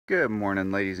Good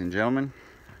morning, ladies and gentlemen.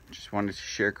 Just wanted to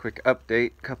share a quick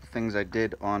update. A couple things I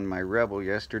did on my Rebel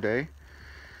yesterday.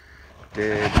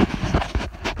 Did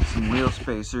some wheel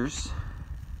spacers.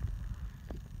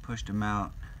 Pushed them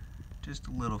out just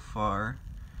a little far.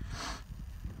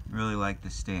 Really like the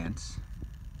stance.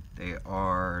 They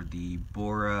are the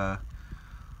Bora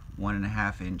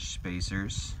 1.5 inch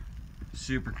spacers.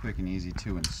 Super quick and easy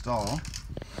to install.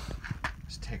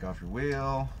 Just take off your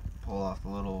wheel, pull off the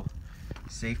little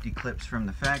safety clips from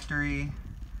the factory,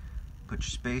 put your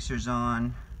spacers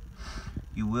on.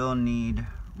 You will need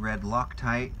red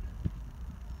Loctite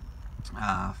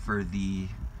for the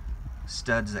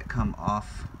studs that come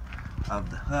off of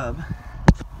the hub,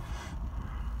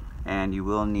 and you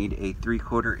will need a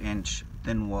 3/4 inch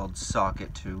thin walled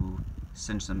socket to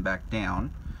cinch them back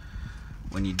down.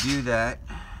 When you do that,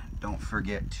 don't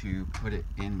forget to put it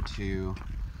into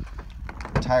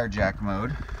tire jack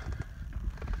mode.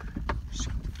 Just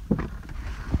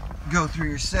go through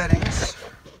your settings.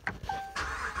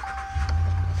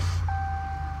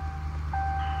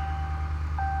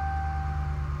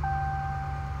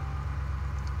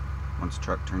 Once the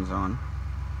truck turns on,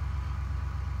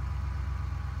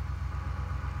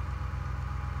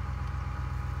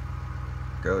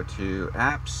 go to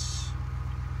apps,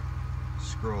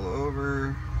 scroll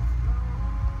over,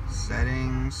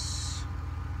 settings,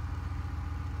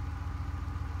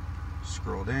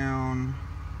 scroll down,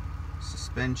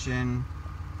 suspension,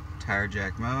 tire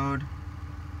jack mode.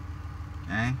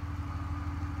 Okay,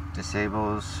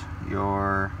 disables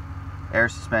your air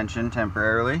suspension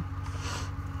temporarily.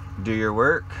 Do your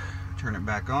work, turn it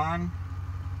back on,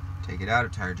 take it out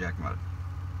of tire jack mode.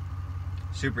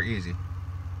 Super easy.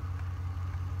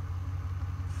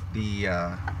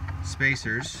 The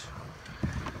spacers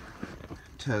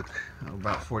took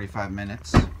about 45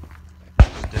 minutes.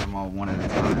 Just did them all one at a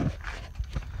time.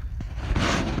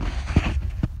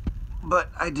 But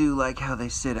I do like how they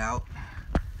sit out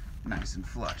nice and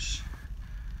flush.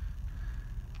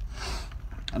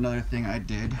 Another thing I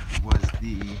did was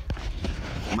the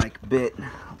mic bit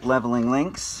leveling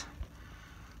links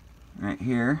right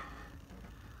here.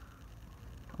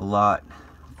 A lot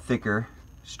thicker,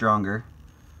 stronger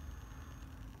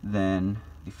than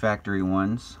the factory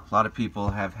ones. A lot of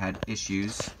people have had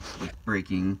issues with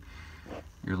breaking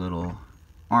your little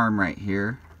arm right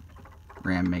here.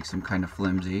 Ram makes them kind of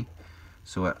flimsy.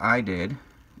 So what I did,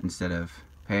 instead of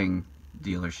paying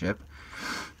dealership,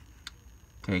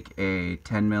 take a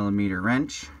 10mm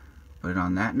wrench, put it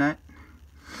on that nut,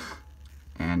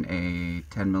 and a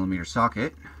 10mm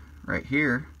socket right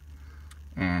here,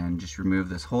 and just remove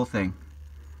this whole thing.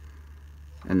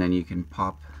 And then you can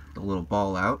pop the little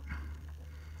ball out.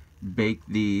 Bake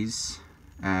these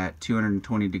at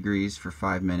 220 degrees for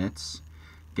 5 minutes.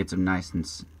 Gets them nice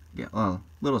and a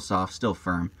little soft, still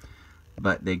firm,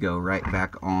 but they go right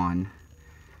back on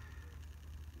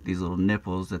these little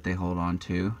nipples that they hold on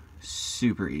to.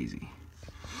 Super easy.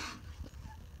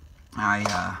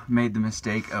 I made the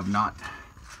mistake of not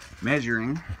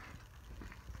measuring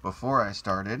before I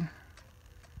started,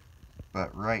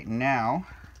 but right now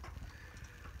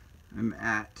I'm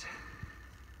at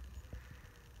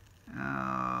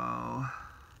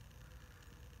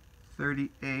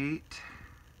 38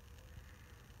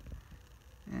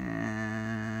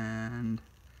 and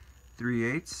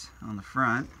 3/8 on the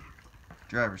front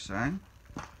driver's side.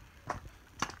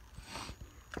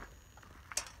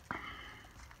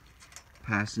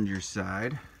 Passenger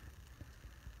side,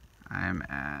 I'm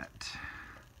at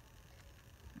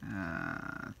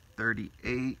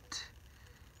 38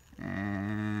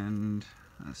 and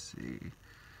let's see, 1,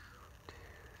 2,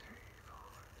 3, 4,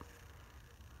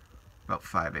 about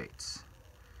 5/8.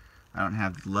 I don't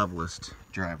have the levelest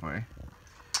driveway,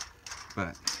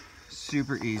 but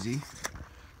super easy,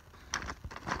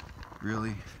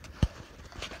 really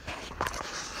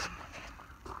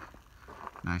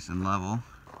nice and level.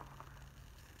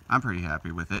 I'm pretty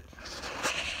happy with it.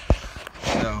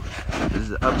 So this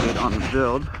is an update on the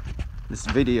build. This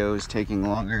video is taking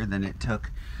longer than it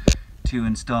took to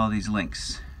install these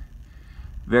links.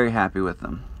 Very happy with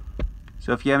them.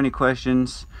 So if you have any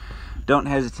questions, don't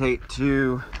hesitate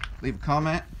to leave a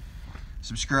comment,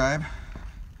 subscribe,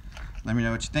 let me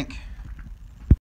know what you think.